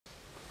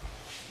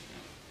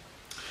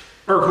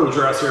Marko,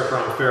 Juras here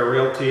from Fair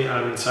Realty.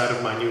 I'm inside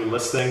of my new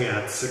listing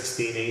at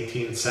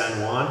 1618 San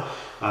Juan.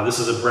 This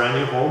is a brand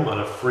new home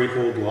on a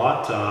freehold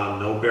lot,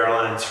 no barrel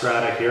and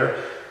strata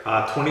here.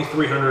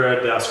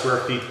 2,300 square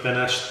feet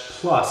finished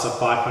plus a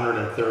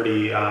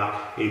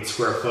 538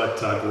 square foot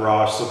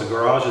garage. So the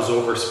garage is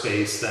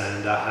overspaced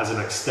and has an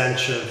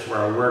extension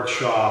for a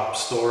workshop,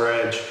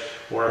 storage,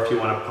 or if you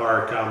want to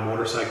park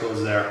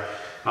motorcycles there.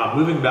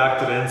 Moving back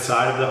to the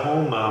inside of the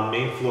home,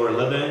 main floor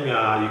living,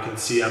 you can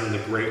see I'm in the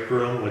great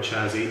room, which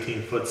has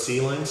 18-foot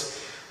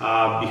ceilings.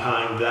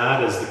 Behind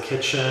that is the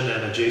kitchen,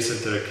 and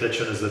adjacent to the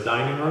kitchen is the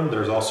dining room.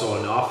 There's also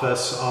an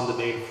office on the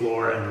main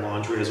floor and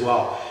laundry as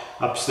well.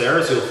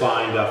 Upstairs you'll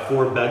find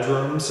 4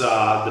 bedrooms.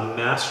 The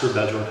master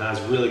bedroom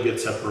has really good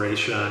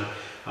separation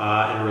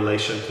in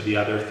relation to the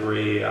other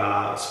 3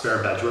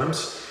 spare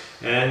bedrooms.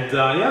 And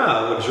yeah,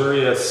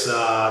 luxurious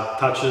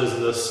touches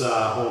in this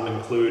home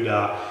include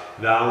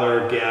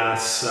Valor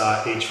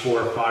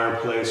H4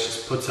 fireplace.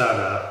 Just puts out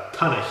a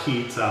ton of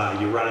heat.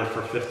 You run it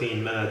for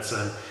 15 minutes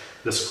and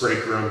this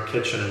great room,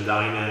 kitchen and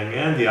dining,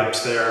 and the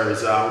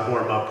upstairs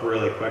warm up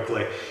really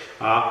quickly.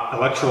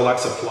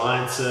 Electrolux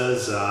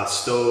appliances,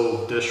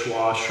 stove,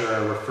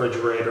 dishwasher,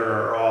 refrigerator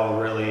are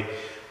all really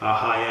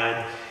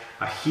high-end.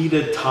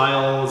 Heated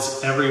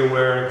tiles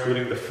everywhere,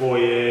 including the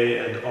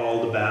foyer and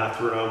all the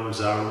bathrooms.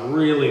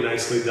 Really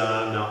nicely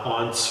done.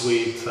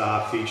 Ensuite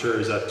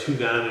features 2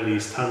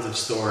 vanities, tons of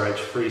storage,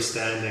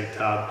 freestanding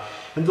tub,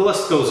 and the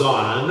list goes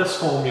on. And in this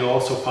home, you'll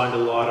also find a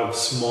lot of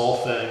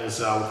small things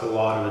with a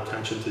lot of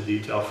attention to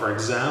detail. For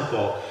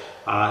example,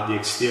 the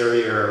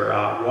exterior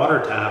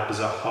water tap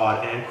is a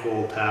hot and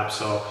cold tap,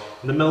 so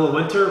in the middle of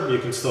winter, you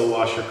can still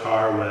wash your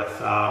car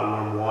with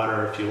warm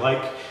water if you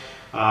like.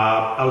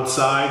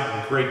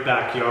 Outside, great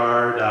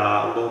backyard,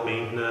 low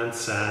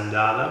maintenance, and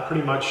that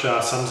pretty much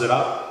sums it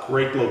up.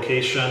 Great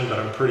location, but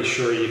I'm pretty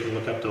sure you can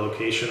look up the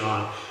location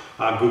on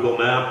Google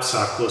Maps,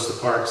 close to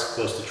parks,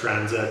 close to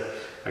transit,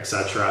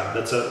 etc.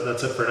 That's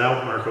it for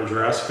now. Marko,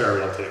 Juras, Fair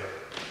Realty.